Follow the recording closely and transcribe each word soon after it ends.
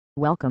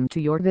Welcome to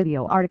your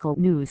video article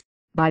news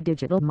by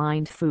Digital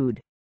Mind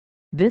Food.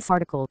 This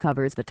article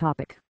covers the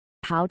topic,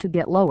 how to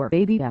get lower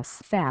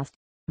ABS fast,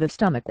 the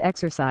stomach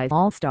exercise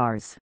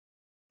all-stars.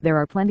 There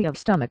are plenty of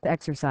stomach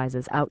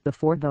exercises out there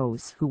for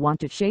those who want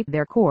to shape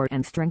their core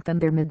and strengthen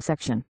their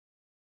midsection.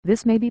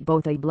 This may be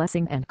both a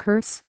blessing and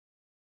curse.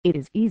 It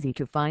is easy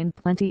to find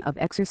plenty of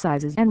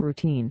exercises and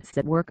routines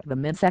that work the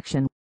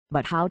midsection,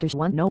 but how does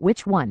one know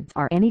which ones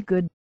are any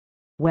good?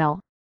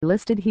 Well,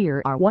 listed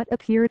here are what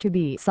appear to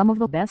be some of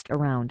the best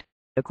around,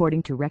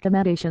 according to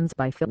recommendations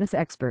by fitness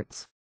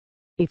experts.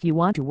 If you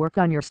want to work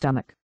on your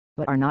stomach,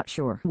 but are not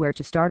sure where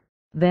to start,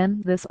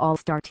 then this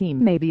all-star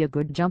team may be a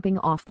good jumping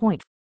off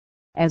point.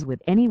 As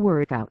with any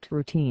workout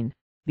routine,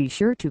 be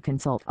sure to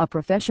consult a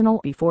professional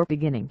before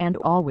beginning and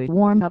always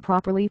warm up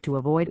properly to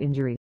avoid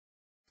injury.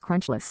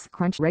 Crunchless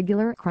crunch.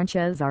 Regular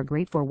crunches are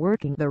great for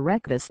working the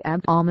rectus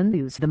abdomen.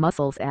 Use the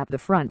muscles at the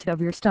front of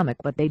your stomach,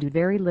 but they do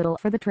very little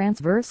for the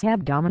transverse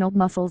abdominal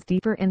muscles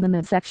deeper in the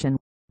midsection,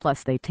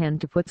 plus they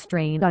tend to put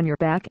strain on your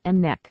back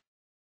and neck.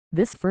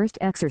 This first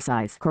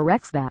exercise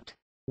corrects that,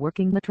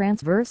 working the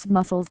transverse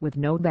muscles with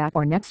no back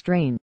or neck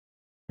strain.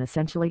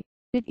 Essentially,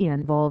 it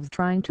involves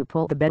trying to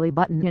pull the belly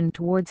button in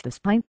towards the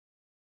spine.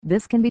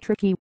 This can be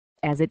tricky,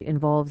 as it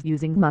involves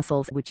using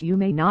muscles which you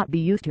may not be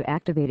used to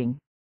activating.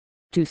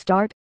 To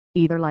start,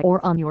 either lie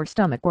or on your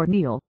stomach or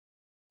kneel.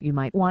 You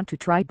might want to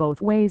try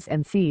both ways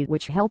and see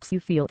which helps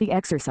you feel the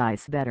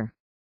exercise better.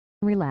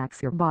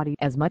 Relax your body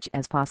as much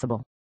as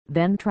possible,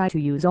 then try to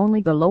use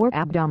only the lower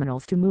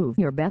abdominals to move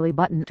your belly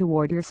button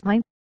toward your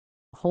spine.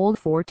 Hold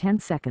for 10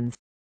 seconds.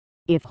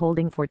 If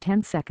holding for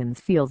 10 seconds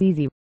feels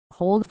easy,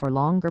 hold for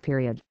longer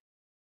period.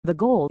 The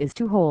goal is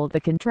to hold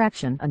the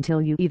contraction until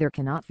you either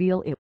cannot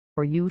feel it,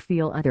 or you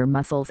feel other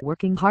muscles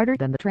working harder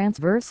than the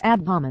transverse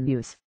abdomen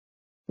use.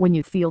 When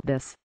you feel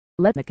this,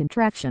 let the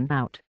contraction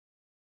out.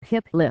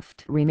 Hip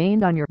lift.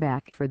 Remain on your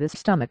back for this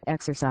stomach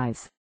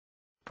exercise.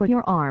 Put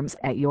your arms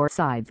at your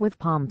sides with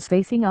palms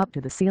facing up to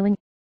the ceiling.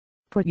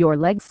 Put your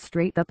legs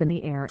straight up in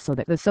the air so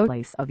that the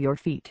soles of your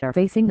feet are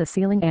facing the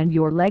ceiling and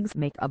your legs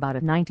make about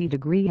a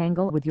 90-degree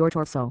angle with your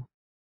torso.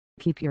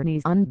 Keep your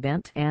knees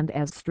unbent and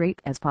as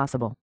straight as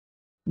possible.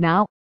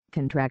 Now,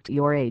 contract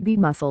your AB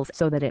muscles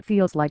so that it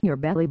feels like your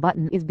belly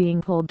button is being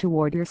pulled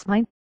toward your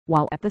spine,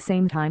 while at the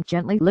same time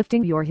gently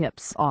lifting your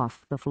hips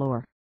off the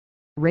floor.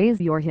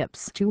 Raise your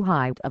hips to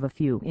height of a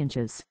few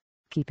inches,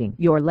 keeping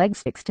your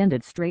legs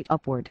extended straight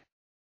upward.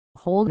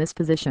 Hold this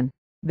position,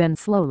 then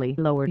slowly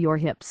lower your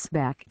hips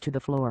back to the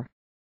floor.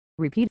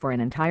 Repeat for an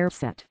entire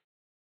set.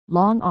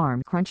 Long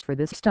arm crunch. For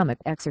this stomach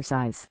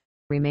exercise,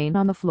 remain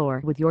on the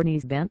floor with your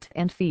knees bent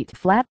and feet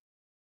flat.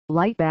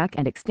 Lie back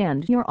and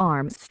extend your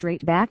arms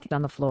straight back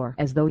on the floor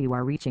as though you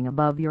are reaching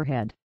above your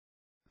head.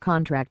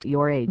 Contract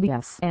your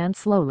abs and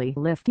slowly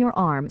lift your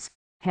arms,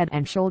 head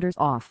and shoulders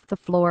off the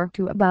floor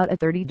to about a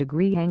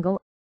 30-degree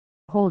angle.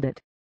 Hold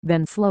it,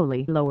 then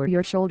slowly lower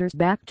your shoulders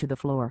back to the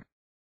floor.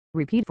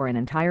 Repeat for an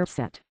entire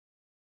set.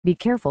 Be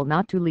careful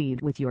not to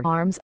lead with your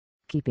arms,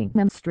 keeping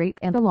them straight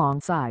and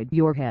alongside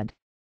your head.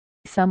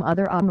 Some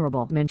other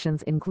honorable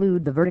mentions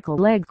include the vertical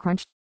leg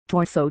crunch,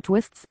 torso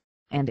twists,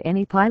 and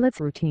any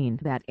pilot's routine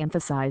that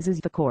emphasizes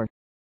the core.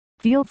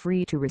 Feel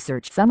free to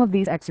research some of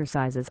these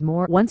exercises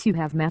more once you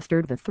have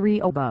mastered the 3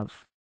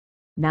 above.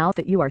 Now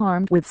that you are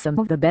armed with some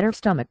of the better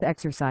stomach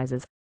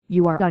exercises,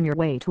 you are on your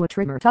way to a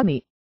trimmer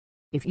tummy.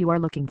 If you are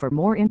looking for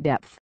more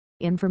in-depth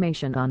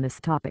information on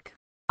this topic,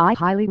 I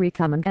highly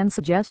recommend and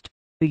suggest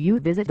that you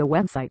visit the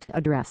website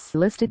address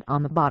listed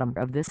on the bottom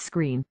of this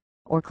screen,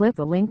 or click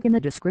the link in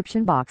the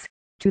description box,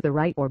 to the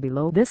right or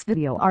below this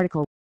video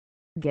article.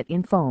 Get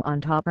info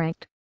on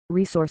top-ranked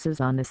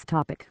resources on this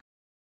topic.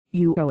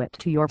 You owe it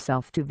to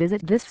yourself to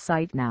visit this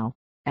site now,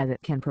 as it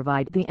can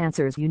provide the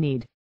answers you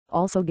need.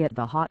 Also get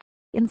the hot,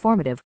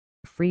 informative,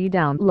 free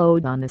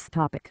download on this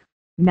topic,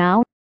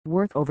 now,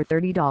 worth over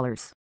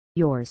 $30.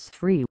 Yours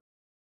free.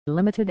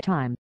 Limited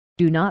time.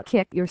 Do not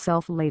kick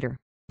yourself later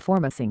for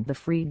missing the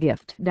free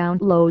gift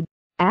download.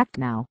 Act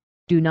now.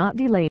 Do not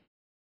delay.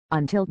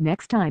 Until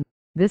next time,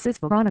 this is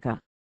Veronica,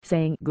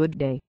 saying good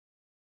day.